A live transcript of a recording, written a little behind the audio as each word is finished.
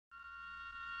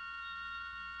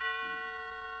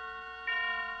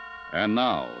And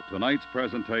now, tonight's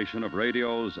presentation of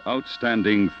radio's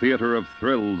outstanding theater of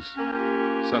thrills,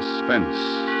 Suspense.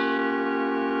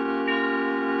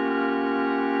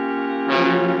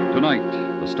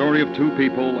 Tonight, the story of two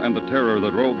people and the terror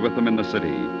that rode with them in the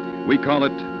city. We call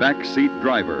it Backseat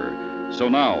Driver. So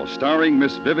now, starring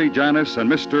Miss Vivi Janis and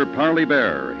Mr. Parley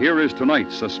Bear, here is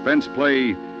tonight's suspense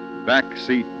play,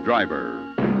 Backseat Driver.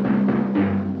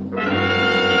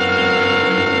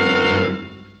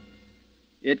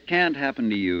 It can't happen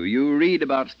to you. You read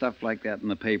about stuff like that in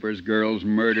the papers. Girls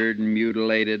murdered and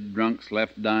mutilated, drunks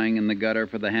left dying in the gutter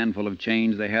for the handful of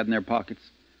change they had in their pockets,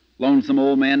 lonesome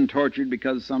old men tortured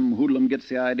because some hoodlum gets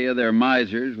the idea they're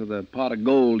misers with a pot of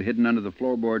gold hidden under the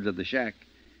floorboards of the shack.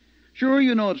 Sure,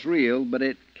 you know it's real, but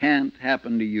it can't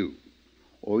happen to you.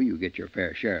 Or you get your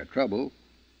fair share of trouble.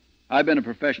 I've been a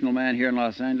professional man here in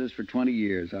Los Angeles for 20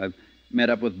 years. I've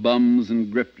met up with bums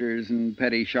and grifters and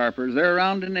petty sharpers. They're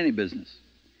around in any business.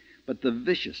 But the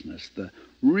viciousness, the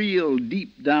real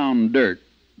deep-down dirt,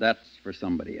 that's for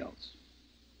somebody else.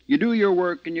 You do your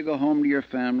work and you go home to your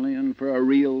family, and for a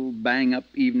real bang-up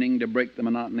evening to break the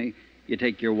monotony, you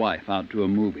take your wife out to a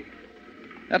movie.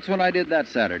 That's what I did that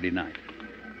Saturday night.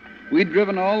 We'd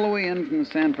driven all the way in from the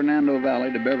San Fernando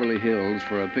Valley to Beverly Hills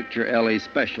for a picture Ellie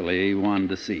specially wanted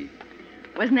to see.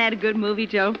 Wasn't that a good movie,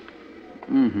 Joe?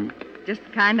 Mm-hmm. Just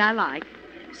the kind I like.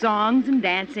 Songs and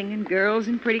dancing and girls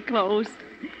in pretty clothes.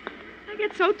 I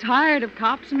get so tired of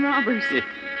cops and robbers.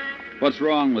 What's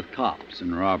wrong with cops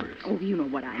and robbers? Oh, you know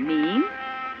what I mean.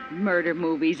 Murder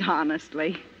movies,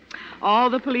 honestly. All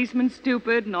the policemen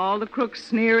stupid and all the crooks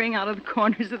sneering out of the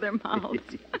corners of their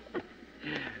mouths.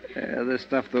 The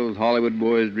stuff those Hollywood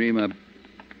boys dream up.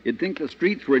 You'd think the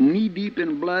streets were knee-deep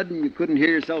in blood and you couldn't hear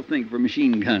yourself think for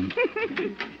machine guns.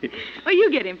 Well,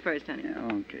 you get him first, honey. Yeah,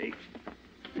 okay.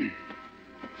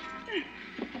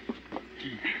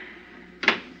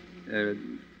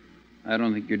 I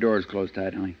don't think your door's closed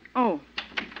tight, honey. Oh.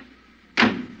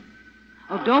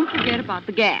 Oh, don't forget about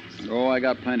the gas. Oh, I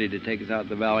got plenty to take us out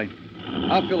the valley.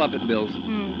 I'll fill up at Bill's.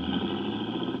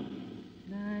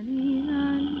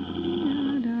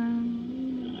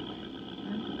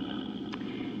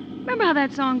 Remember how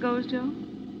that song goes, Joe?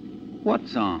 What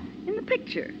song? In the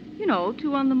picture. You know,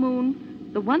 Two on the Moon.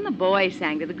 The one the boy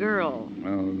sang to the girl.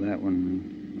 Oh, that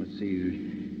one. Let's see.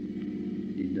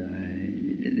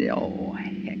 Oh,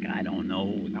 heck, I don't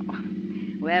know.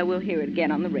 Well, we'll hear it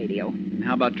again on the radio.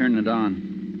 How about turning it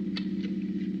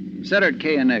on? Set her at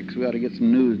KNX. We ought to get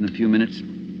some news in a few minutes.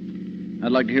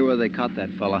 I'd like to hear whether they caught that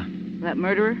fella. That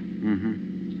murderer?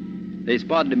 Mm-hmm. They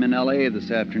spotted him in L.A. this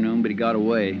afternoon, but he got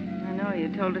away. I know, you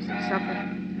told us at supper.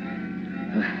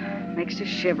 Makes you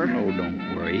shiver. Oh,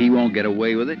 don't worry. He won't get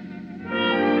away with it.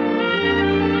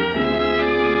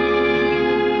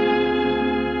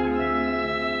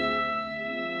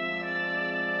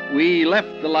 We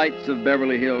left the lights of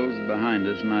Beverly Hills behind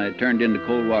us, and I turned into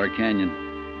Coldwater Canyon.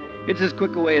 It's as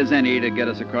quick a way as any to get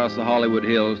us across the Hollywood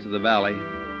Hills to the valley.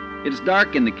 It's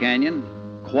dark in the canyon,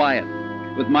 quiet,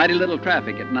 with mighty little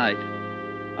traffic at night.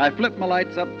 I flipped my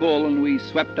lights up full, and we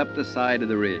swept up the side of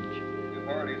the ridge.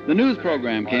 The news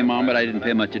program came on, but I didn't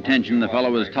pay much attention. The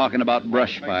fellow was talking about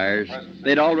brush fires.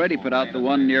 They'd already put out the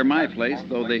one near my place,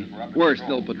 though they were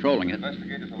still patrolling it.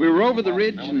 We were over the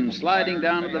ridge and sliding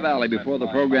down to the valley before the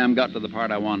program got to the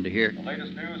part I wanted to hear. The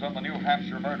latest news on the New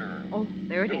Hampshire murderer. Oh,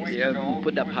 there it is. Yeah,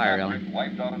 put it up higher, Ellen.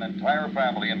 Wiped out an entire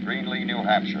family in Greenlee, New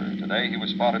Hampshire. Today he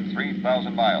was spotted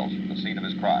 3,000 miles from the scene of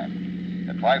his crime.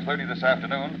 At 5:30 this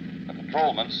afternoon, the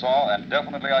patrolman saw and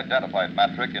definitely identified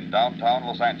Matrick in downtown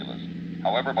Los Angeles.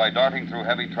 However, by darting through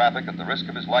heavy traffic at the risk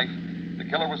of his life, the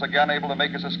killer was again able to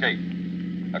make his escape.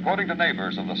 According to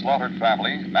neighbors of the slaughtered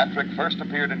family, Matrick first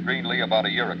appeared in Greenlee about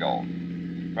a year ago.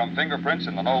 From fingerprints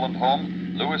in the Noland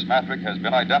home, Louis Matrick has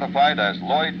been identified as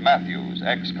Lloyd Matthews,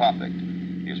 ex-convict.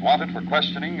 He is wanted for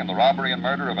questioning in the robbery and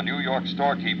murder of a New York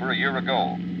storekeeper a year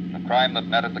ago, a crime that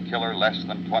netted the killer less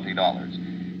than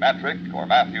 $20. Matrick, or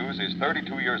Matthews, is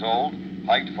 32 years old,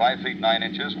 height 5 feet 9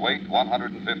 inches, weight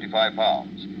 155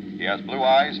 pounds. He has blue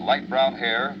eyes, light brown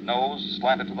hair, nose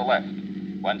slanted to the left.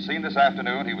 When seen this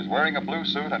afternoon, he was wearing a blue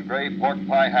suit and gray pork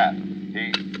pie hat.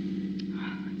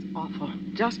 It's awful.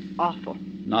 Just awful.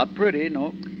 Not pretty,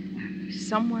 no.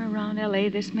 Somewhere around L.A.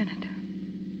 this minute.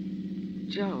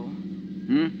 Joe.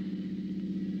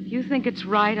 You think it's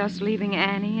right us leaving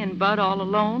Annie and Bud all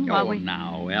alone while we...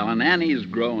 Now, Ellen, Annie's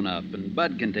grown up, and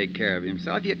Bud can take care of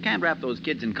himself. You can't wrap those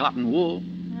kids in cotton wool.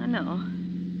 I know.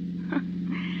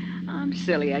 I'm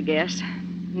silly, I guess.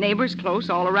 Neighbors close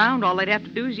all around. All they'd have to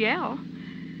do is yell.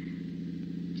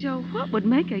 Joe, what would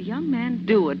make a young man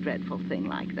do a dreadful thing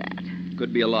like that?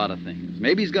 Could be a lot of things.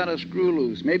 Maybe he's got a screw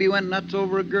loose. Maybe he went nuts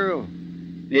over a girl.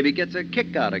 Maybe he gets a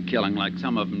kick out of killing like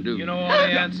some of them do. You know all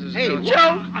the answers. Hey, don't you?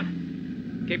 Joe!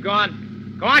 Keep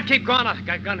going. Go on, keep going. I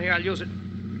got a gun here. I'll use it.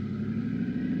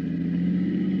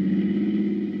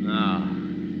 Now,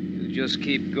 you just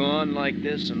keep going like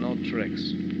this and no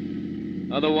tricks.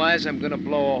 Otherwise, I'm going to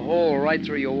blow a hole right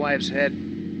through your wife's head.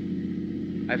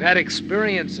 I've had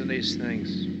experience in these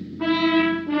things.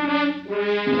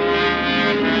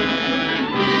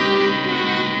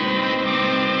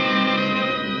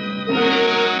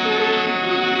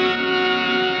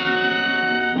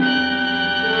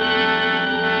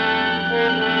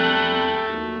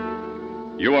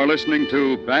 You are listening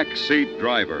to Backseat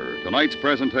Driver, tonight's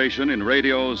presentation in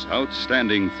radio's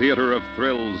outstanding theater of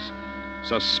thrills,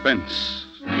 Suspense.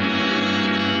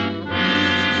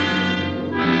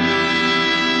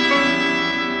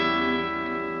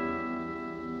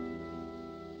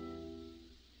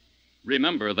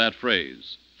 Remember that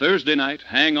phrase. Thursday night,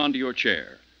 hang on to your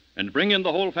chair. And bring in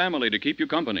the whole family to keep you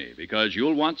company, because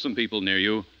you'll want some people near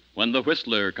you when the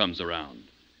Whistler comes around.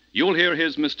 You'll hear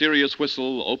his mysterious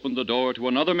whistle open the door to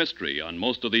another mystery on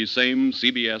most of these same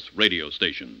CBS radio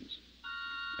stations.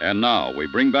 And now we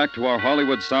bring back to our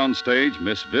Hollywood soundstage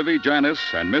Miss Vivi Janis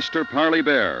and Mr. Parley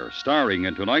Bear, starring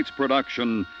in tonight's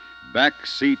production,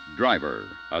 Backseat Driver,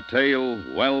 a tale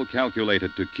well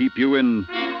calculated to keep you in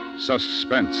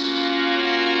suspense.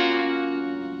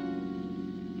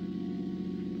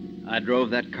 I drove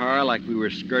that car like we were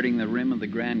skirting the rim of the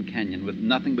Grand Canyon with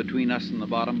nothing between us and the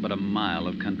bottom but a mile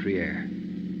of country air.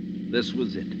 This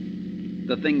was it.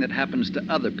 The thing that happens to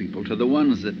other people, to the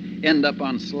ones that end up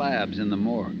on slabs in the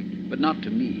morgue. But not to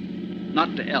me.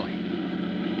 Not to Ellie.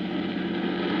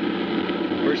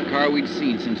 The first car we'd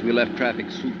seen since we left traffic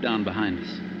swooped down behind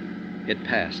us. It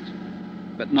passed,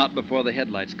 but not before the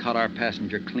headlights caught our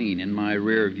passenger clean in my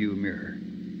rear view mirror.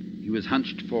 He was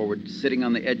hunched forward, sitting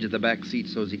on the edge of the back seat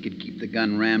so as he could keep the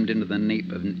gun rammed into the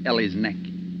nape of Ellie's neck.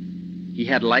 He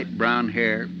had light brown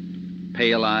hair,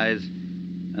 pale eyes,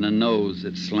 and a nose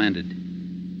that slanted.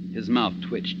 His mouth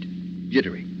twitched,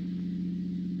 jittery.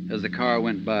 As the car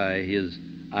went by, his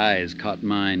eyes caught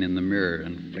mine in the mirror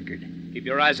and flickered. Keep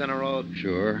your eyes on the road.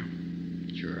 Sure.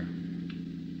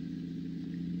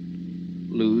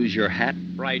 Lose your hat?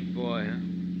 Bright boy, huh?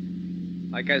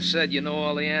 Like I said, you know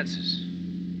all the answers.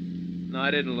 No, I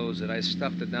didn't lose it. I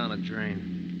stuffed it down a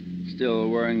drain. Still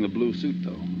wearing the blue suit,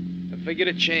 though. I figured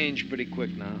it changed pretty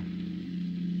quick now.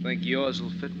 Think yours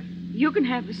will fit me? You can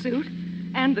have the suit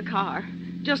and the car.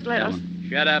 Just let us...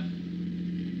 Shut up.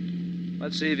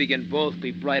 Let's see if you can both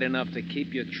be bright enough to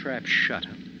keep your trap shut.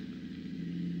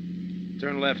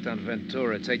 Turn left on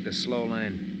Ventura. Take the slow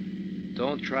lane.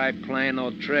 Don't try playing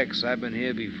no tricks. I've been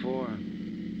here before.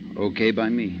 Okay by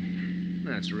me.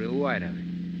 That's real white of you.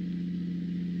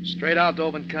 Straight out to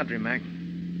open country, Mac.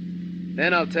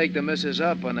 Then I'll take the missus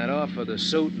up on that offer, the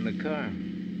suit and the car.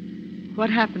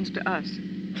 What happens to us?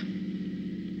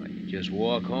 Well, you just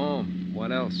walk home.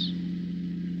 What else?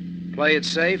 Play it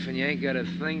safe and you ain't got a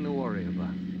thing to worry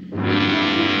about.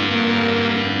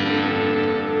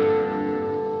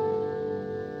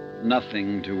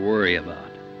 Nothing to worry about.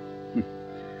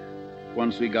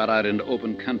 Once we got out into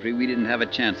open country, we didn't have a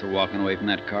chance of walking away from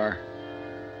that car.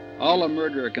 All a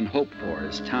murderer can hope for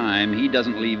is time. He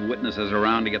doesn't leave witnesses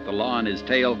around to get the law on his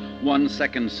tail 1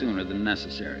 second sooner than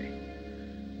necessary.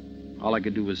 All I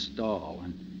could do was stall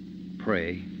and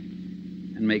pray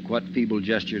and make what feeble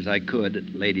gestures I could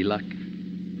at Lady Luck.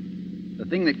 The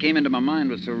thing that came into my mind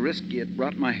was so risky it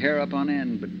brought my hair up on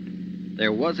end, but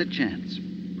there was a chance,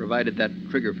 provided that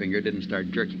trigger finger didn't start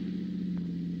jerking.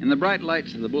 In the bright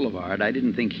lights of the boulevard, I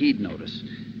didn't think he'd notice,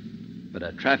 but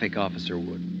a traffic officer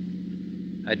would.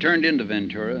 I turned into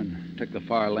Ventura and took the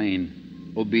far lane,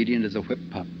 obedient as a whip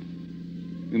pup.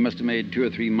 We must have made 2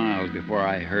 or 3 miles before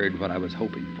I heard what I was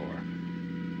hoping for.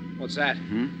 What's that?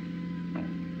 An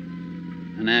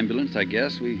ambulance, I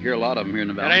guess. We hear a lot of them here in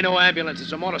the valley. That ain't no ambulance.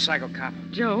 It's a motorcycle cop.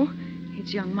 Joe,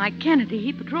 it's young Mike Kennedy.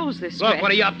 He patrols this Look, stretch.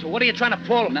 what are you up to? What are you trying to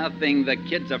pull? Nothing. The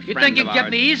kid's a friend You think of you'd get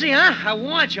ours. me easy, huh? I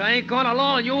want you. I ain't going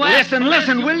alone. You asked.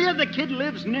 Listen, will you? The kid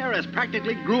lives near us,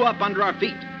 practically grew up under our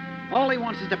feet. All he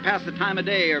wants is to pass the time of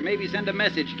day or maybe send a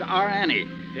message to our Annie.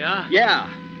 Yeah? Yeah.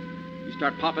 You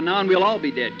start popping now and we'll all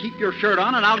be dead. Keep your shirt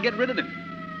on and I'll get rid of him.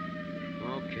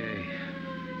 Okay.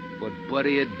 But,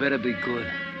 buddy, it better be good.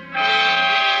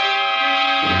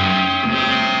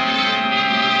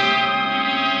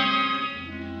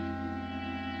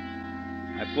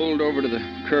 I pulled over to the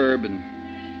curb and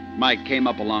Mike came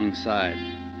up alongside.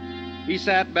 He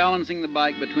sat balancing the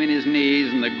bike between his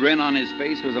knees and the grin on his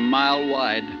face was a mile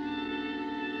wide.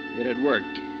 It had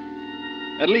worked.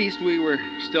 At least we were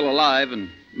still alive, and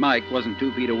Mike wasn't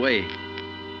 2 feet away.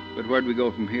 But where'd we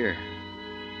go from here?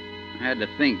 I had to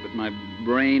think, but my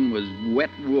brain was wet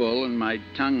wool and my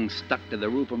tongue stuck to the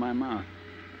roof of my mouth.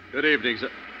 Good evening, sir.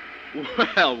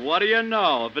 Well, what do you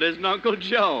know if it isn't Uncle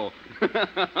Joe?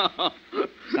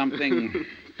 Something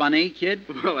funny, kid?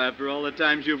 Well, after all the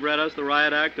times you've read us the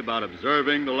riot act about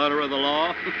observing the letter of the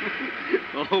law.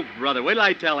 Oh, brother, wait till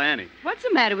I tell Annie. What's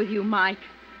the matter with you, Mike?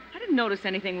 I didn't notice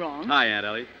anything wrong. Hi, Aunt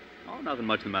Ellie. Oh, nothing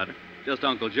much the matter. Just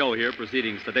Uncle Joe here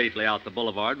proceeding sedately out the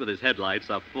boulevard with his headlights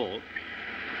up full.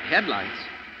 Headlights?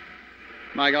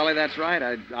 My golly, that's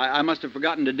right. I must have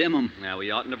forgotten to dim them. Now, we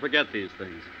oughtn't to forget these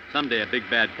things. Someday a big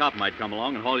bad cop might come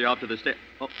along and haul you off to the station.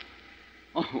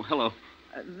 Oh, hello.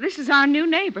 This is our new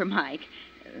neighbor, Mike.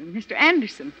 Mr.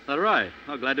 Anderson. All right.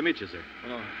 Oh, glad to meet you, sir.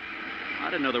 Oh, I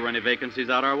didn't know there were any vacancies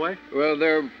out our way. Well,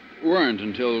 there weren't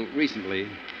until recently.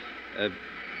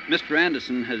 Mr.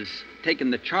 Anderson has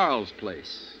taken the Charles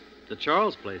place. The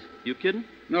Charles place? You kidding?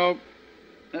 No.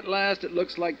 At last, it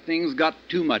looks like things got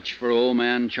too much for old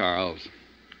man Charles.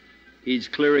 He's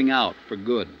clearing out for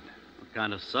good.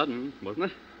 Kind of sudden, wasn't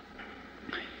it?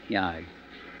 Yeah, I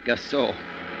guess so. Oh,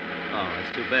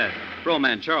 that's too bad. For old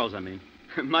man Charles, I mean.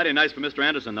 Mighty nice for Mr.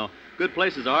 Anderson, though. Good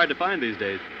places are hard to find these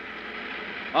days.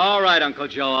 All right, Uncle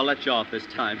Joe, I'll let you off this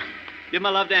time. Give my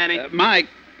love to Annie. Mike.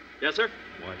 Yes, sir?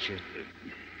 Watch it.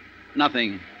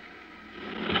 Nothing.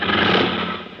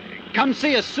 Come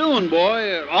see us soon,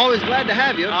 boy. Always glad to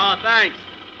have you. Oh, thanks.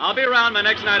 I'll be around my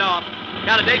next night off.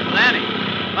 Got a date with Annie.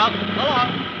 Well, so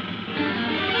long.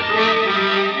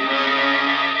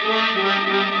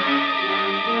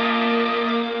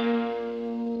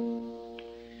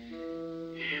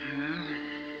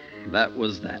 That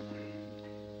was that.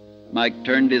 Mike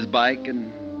turned his bike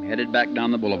and headed back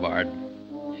down the boulevard.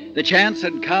 The chance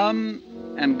had come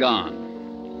and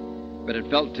gone, but it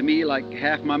felt to me like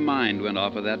half my mind went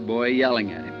off of that boy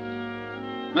yelling at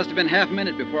him. Must have been half a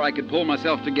minute before I could pull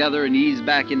myself together and ease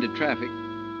back into traffic.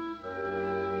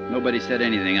 Nobody said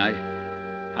anything.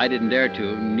 I didn't dare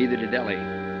to, neither did Ellie.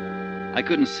 I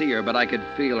couldn't see her, but I could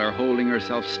feel her holding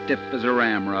herself stiff as a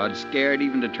ramrod, scared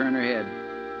even to turn her head.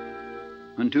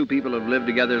 When 2 people have lived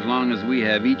together as long as we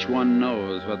have, each one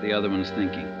knows what the other one's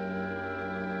thinking.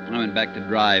 I went back to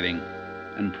driving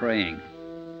and praying.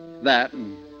 That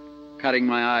and cutting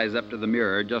my eyes up to the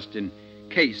mirror just in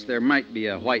case there might be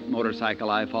a white motorcycle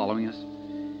eye following us.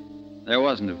 There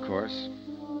wasn't, of course.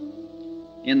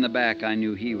 In the back, I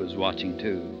knew he was watching,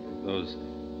 too. Those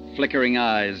flickering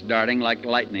eyes darting like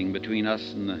lightning between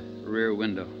us and the rear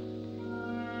window.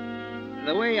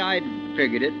 The way I'd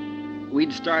figured it,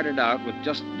 we'd started out with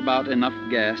just about enough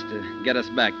gas to get us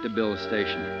back to Bill's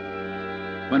station.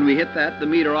 When we hit that, the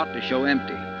meter ought to show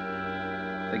empty.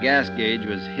 The gas gauge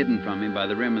was hidden from me by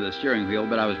the rim of the steering wheel,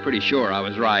 but I was pretty sure I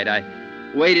was right. I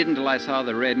waited until I saw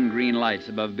the red and green lights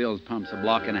above Bill's pumps a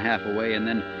block and a half away, and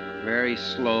then very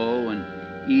slow and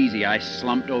easy, I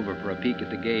slumped over for a peek at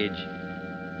the gauge.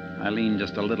 I leaned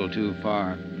just a little too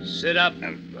far. Sit up.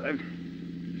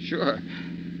 Sure.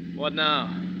 What now?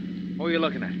 What were you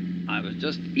looking at? I was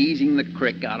just easing the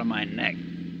crick out of my neck.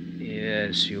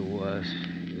 Yes, you was.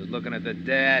 You was looking at the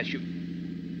dash.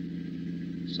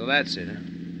 So that's it, huh?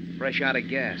 Fresh out of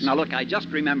gas. Now, look, I just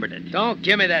remembered it. Don't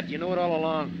give me that. You knew it all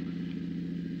along.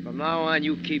 From now on,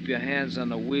 you keep your hands on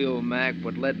the wheel, Mac,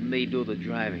 but let me do the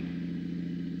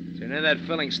driving. So near that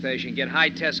filling station, get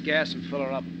high-test gas and fill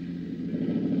her up.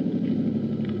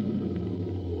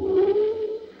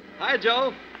 Hi,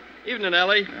 Joe. Evening,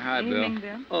 Ellie. Hi, Bill. Evening,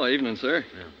 Bill. Oh, evening, sir.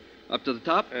 Yeah. Up to the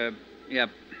top? Yep.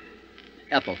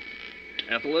 Ethel.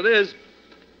 Ethel it is.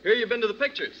 Hear you've been to the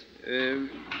pictures.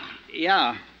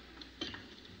 Yeah.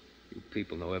 You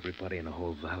people know everybody in the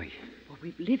whole valley. Well,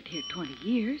 we've lived here 20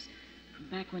 years. From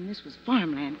back when this was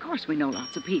farmland. Of course we know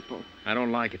lots of people. I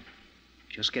don't like it.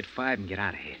 Just get 5 and get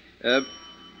out of here.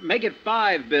 Make it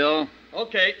 5, Bill.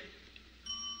 Okay.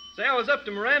 Say, I was up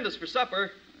to Miranda's for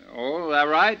supper. Oh, is that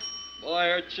right? Boy,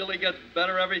 her chili gets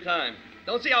better every time.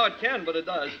 Don't see how it can, but it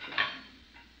does.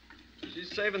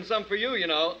 She's saving some for you, you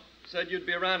know. Said you'd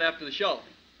be around after the show.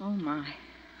 Oh, my.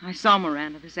 I saw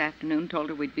Miranda this afternoon, told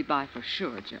her we'd be by for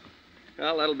sure, Joe.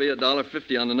 Well, that'll be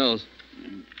 $1.50 on the nose.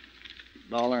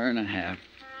 $1.50.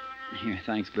 Here,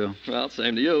 thanks, Bill. Well,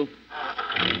 same to you.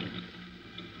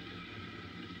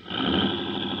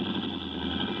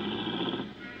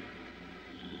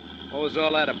 What was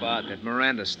all that about, that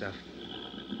Miranda stuff?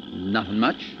 Nothing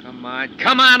much.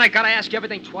 Come on, I gotta ask you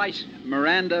everything twice.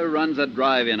 Miranda runs a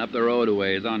drive-in up the road a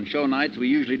ways. On show nights, we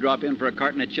usually drop in for a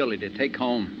carton of chili to take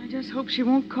home. I just hope she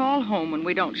won't call home when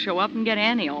we don't show up and get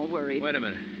Annie all worried. Wait a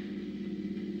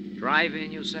minute.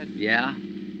 Drive-in, you said? Yeah?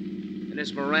 And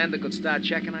this Miranda could start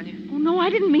checking on you? Oh, no, I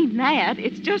didn't mean that.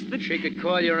 It's just that... She could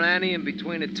call your Annie, and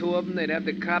between the two of them, they'd have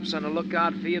the cops on the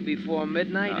lookout for you before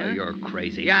midnight, huh? You're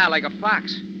crazy. Yeah, like a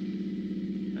fox.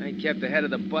 I ain't kept ahead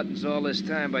of the buttons all this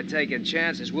time by taking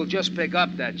chances. We'll just pick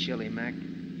up that chili, Mac.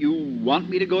 You want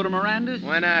me to go to Miranda's?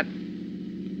 Why not?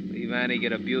 Leave Annie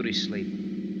get a beauty sleep.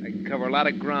 I can cover a lot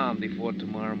of ground before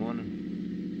tomorrow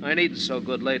morning. I ain't eaten so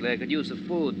good lately, I could use the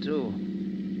food, too.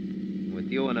 With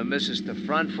you and the missus to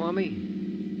front for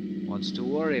me, what's to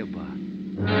worry about?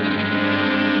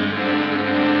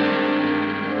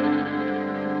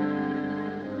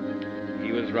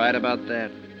 He was right about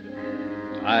that.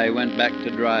 I went back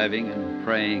to driving and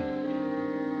praying.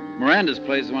 Miranda's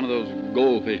place is one of those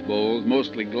goldfish bowls,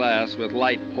 mostly glass, with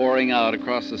light pouring out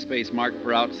across the space marked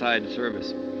for outside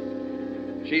service.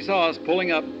 She saw us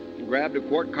pulling up, grabbed a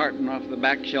quart carton off the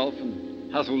back shelf,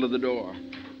 and hustled to the door.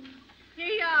 Here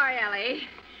you are, Ellie.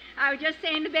 I was just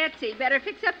saying to Betsy, better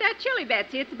fix up that chili,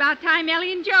 Betsy. It's about time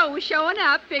Ellie and Joe was showing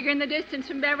up, figuring the distance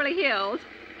from Beverly Hills.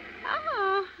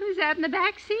 Oh, who's that in the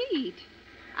back seat?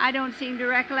 I don't seem to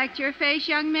recollect your face,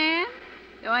 young man.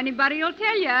 Though anybody will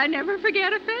tell you, I never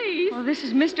forget a face. Well, this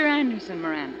is Mr. Anderson,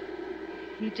 Miranda.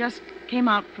 He just came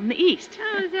out from the east.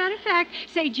 Oh, is that a fact?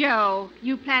 Say, Joe,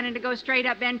 you planning to go straight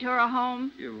up Ventura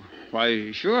home?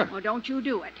 Why, sure. Well, don't you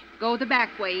do it. Go the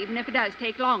back way, even if it does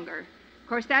take longer. Of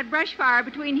course, that brush fire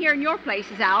between here and your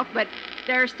place is out, but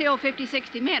there are still 50,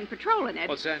 60 men patrolling it.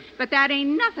 What's that? But that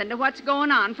ain't nothing to what's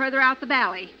going on further out the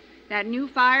valley. That new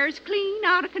fire's clean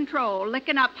out of control,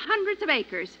 licking up hundreds of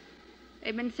acres.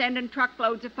 They've been sending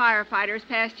truckloads of firefighters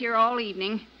past here all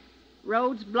evening.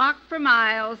 Road's blocked for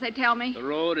miles, they tell me. The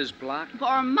road is blocked?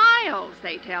 For miles,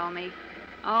 they tell me.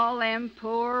 All them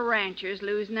poor ranchers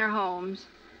losing their homes.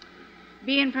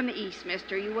 Being from the east,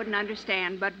 mister, you wouldn't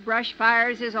understand, but brush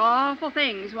fires is awful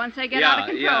things once they get out of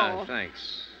control. Yeah,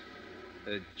 thanks.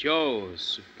 Joe,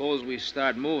 suppose we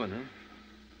start moving, huh?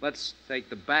 Let's take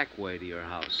the back way to your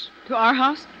house. To our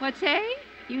house? What say?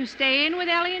 You staying with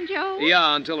Ellie and Joe?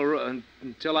 Yeah,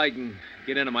 until I can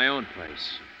get into my own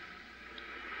place.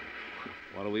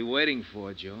 What are we waiting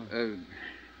for, Joe?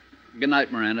 Good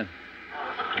night, Miranda.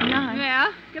 Good night.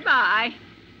 Well, goodbye.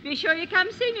 Be sure you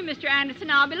come see me, Mr.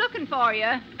 Anderson. I'll be looking for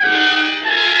you.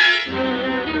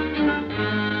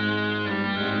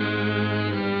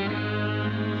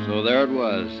 So there it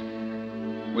was.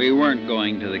 We weren't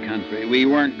going to the country. We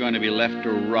weren't going to be left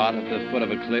to rot at the foot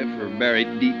of a cliff or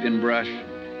buried deep in brush.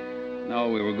 No,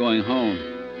 we were going home.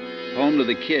 Home to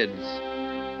the kids.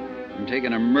 And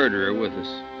taking a murderer with us.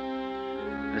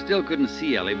 I still couldn't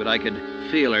see Ellie, but I could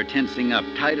feel her tensing up,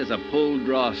 tight as a pulled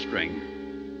drawstring.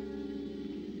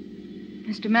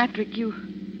 Mr. Matrick, you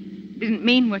didn't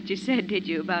mean what you said, did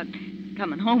you, about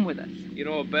coming home with us? You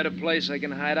know a better place I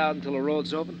can hide out until the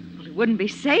road's open? Well, it wouldn't be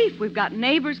safe. We've got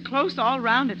neighbors close all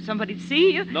around if somebody'd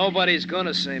see you. Nobody's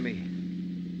gonna see me.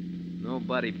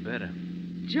 Nobody better.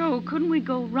 Joe, couldn't we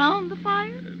go round the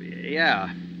fire? Yeah,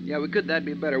 we could. That'd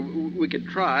be better. We could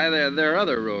try. There are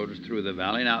other roads through the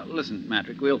valley. Now, listen,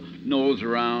 Matrick, we'll nose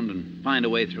around and find a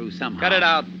way through somehow. Cut it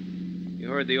out. You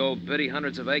heard the old biddy,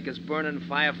 hundreds of acres burning,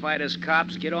 firefighters,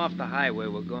 cops. Get off the highway.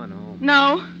 We're going home.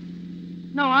 No,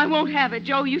 I won't have it.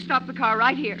 Joe, you stop the car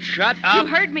right here. Shut up. You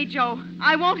heard me, Joe.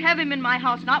 I won't have him in my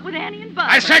house, not with Annie and Bud.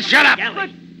 I said shut up!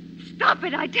 But stop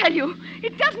it, I tell you.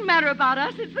 It doesn't matter about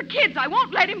us. It's the kids. I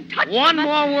won't let him touch them. One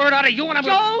more word out of you and I'm...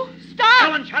 Joe, stop!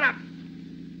 Ellen, shut up!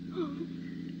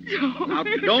 Joe. Now,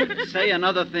 don't say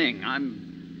another thing.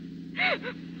 I'm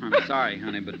sorry,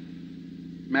 honey, but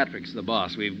Matrick's the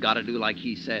boss. We've got to do like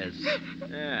he says.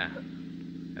 Yeah,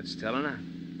 that's telling her.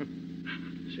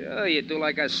 Sure, you do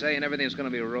like I say and everything's going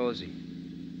to be rosy.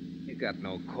 You got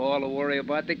no call to worry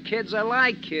about. The kids are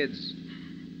like kids.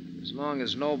 As long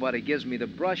as nobody gives me the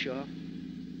brush off.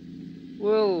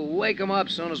 We'll wake them up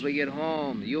soon as we get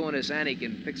home. You and this Annie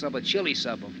can fix up a chili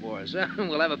supper for us.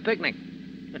 We'll have a picnic.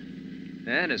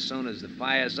 Then, as soon as the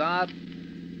fire's out,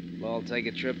 we'll all take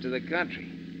a trip to the country.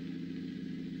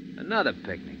 Another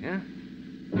picnic, huh?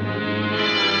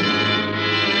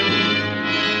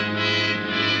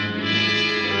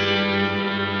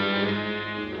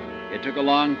 It took a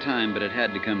long time, but it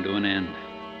had to come to an end.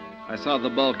 I saw the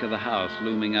bulk of the house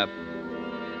looming up.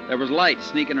 There was light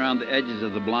sneaking around the edges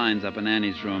of the blinds up in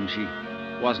Annie's room. She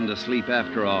wasn't asleep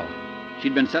after all.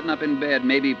 She'd been sitting up in bed,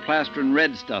 maybe plastering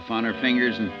red stuff on her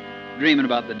fingers and dreaming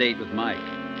about the date with Mike.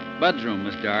 Bud's room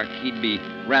was dark. He'd be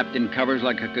wrapped in covers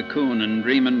like a cocoon and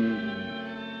dreaming...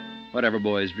 whatever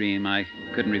boys dream, I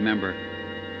couldn't remember.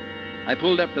 I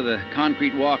pulled up to the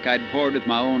concrete walk I'd poured with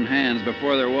my own hands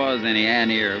before there was any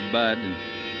Annie or Bud, and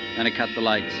then I cut the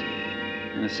lights.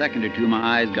 In a second or two,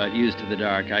 my eyes got used to the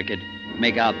dark. I could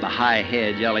make out the high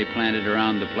hedge Ellie planted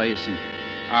around the place and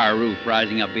our roof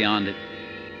rising up beyond it.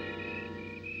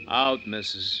 Out,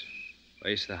 missus.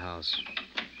 Face the house.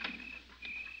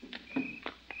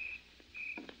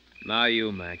 Now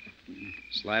you, Mac.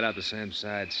 Slide out the same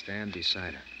side. Stand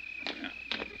beside her.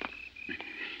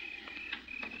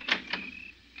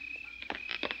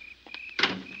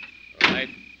 All right.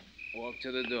 Walk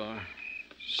to the door.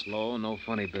 Slow, no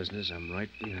funny business. I'm right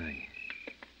behind you.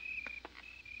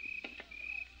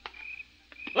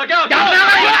 Look out!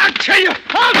 I'll kill you!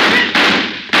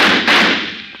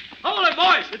 Hold it,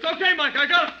 boys! It's okay, Mike. I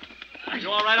got it. You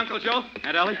all right, Uncle Joe?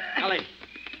 And Ellie?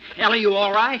 Ellie, you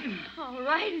all right? All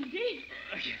right, indeed.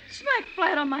 Smack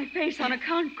flat on my face on a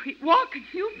concrete walk and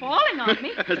you falling on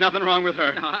me. There's nothing wrong with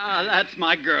her. That's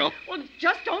my girl. Well,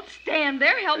 just don't stand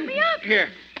there. Help me up. Here.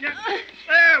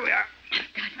 There we are.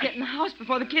 I've got to get in the house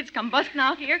before the kids come busting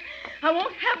out here. I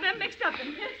won't have them mixed up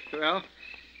in this. Well,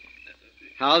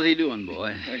 How's he doing,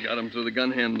 boy? I got him through the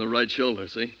gun hand in the right shoulder,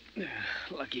 see?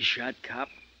 Lucky shot, cop.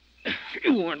 If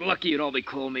you weren't lucky, you'd all be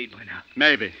cold meat by now.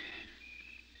 Maybe.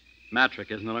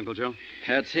 Matrick, isn't it, Uncle Joe?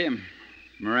 That's him.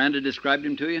 Miranda described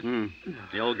him to you?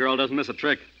 The old girl doesn't miss a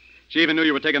trick. She even knew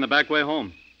you were taking the back way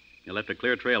home. You left a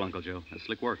clear trail, Uncle Joe. That's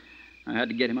slick work. I had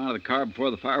to get him out of the car before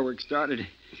the fireworks started.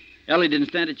 Ellie didn't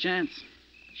stand a chance.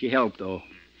 She helped, though.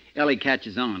 Ellie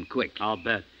catches on quick. I'll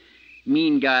bet.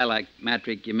 Mean guy like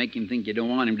Matrick, you make him think you don't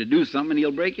want him to do something, and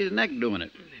he'll break his neck doing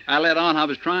it. I let on I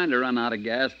was trying to run out of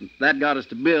gas, and that got us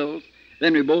to Bill's.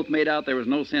 Then we both made out there was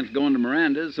no sense going to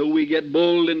Miranda's, so we get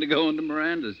bowled into going to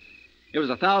Miranda's. It was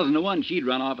 1,000 to 1 she'd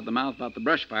run off at the mouth about the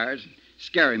brush fires and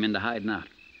scare him into hiding out.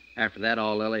 After that,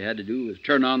 all Ellie had to do was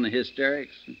turn on the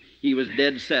hysterics. He was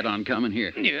dead set on coming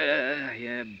here.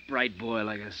 Yeah, bright boy,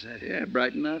 like I said. Yeah,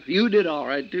 bright enough. You did all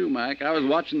right, too, Mike. I was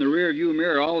watching the rear view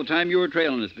mirror all the time you were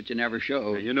trailing us, but you never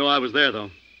showed. You knew I was there, though.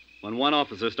 When one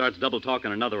officer starts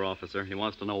double-talking another officer, he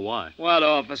wants to know why. What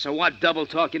officer? What double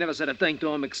talk? You never said a thing to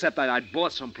him except I'd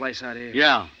bought someplace out here.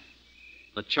 Yeah.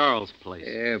 The Charles place.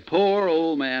 Yeah, poor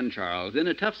old man Charles. In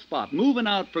a tough spot, moving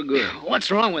out for good. What's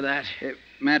wrong with that?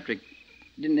 Matrick,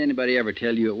 didn't anybody ever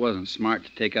tell you it wasn't smart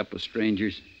to take up with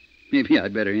strangers? Maybe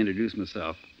I'd better introduce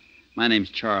myself. My name's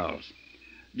Charles.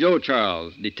 Joe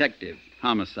Charles, detective,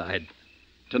 homicide.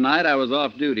 Tonight I was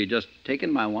off duty, just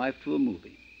taking my wife to a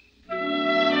movie.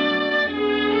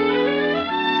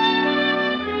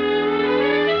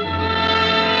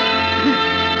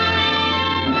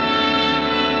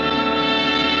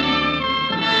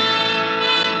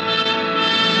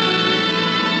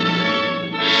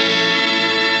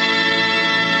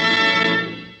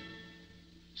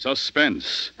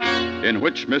 Suspense, in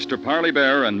which Mr. Parley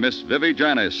Bear and Miss Vivi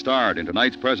Janis starred in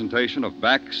tonight's presentation of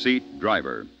Backseat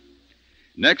Driver.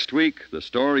 Next week, the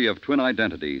story of twin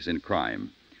identities in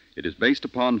crime. It is based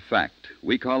upon fact.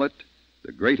 We call it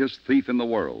The Greatest Thief in the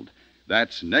World.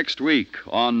 That's next week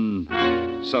on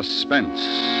Suspense.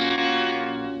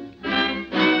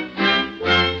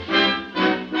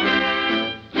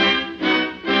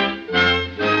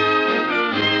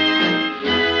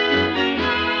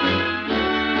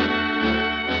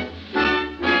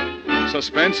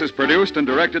 Suspense is produced and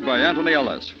directed by Anthony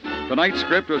Ellis. Tonight's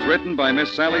script was written by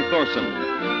Miss Sally Thorson.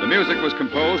 The music was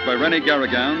composed by Rennie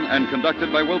Garrigan and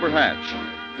conducted by Wilbur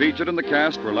Hatch. Featured in the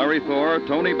cast were Larry Thor,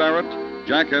 Tony Barrett,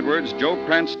 Jack Edwards, Joe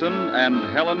Cranston,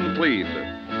 and Helen Cleve.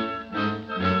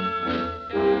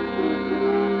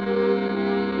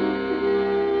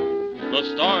 The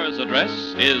star's address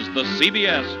is the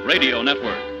CBS Radio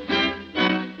Network.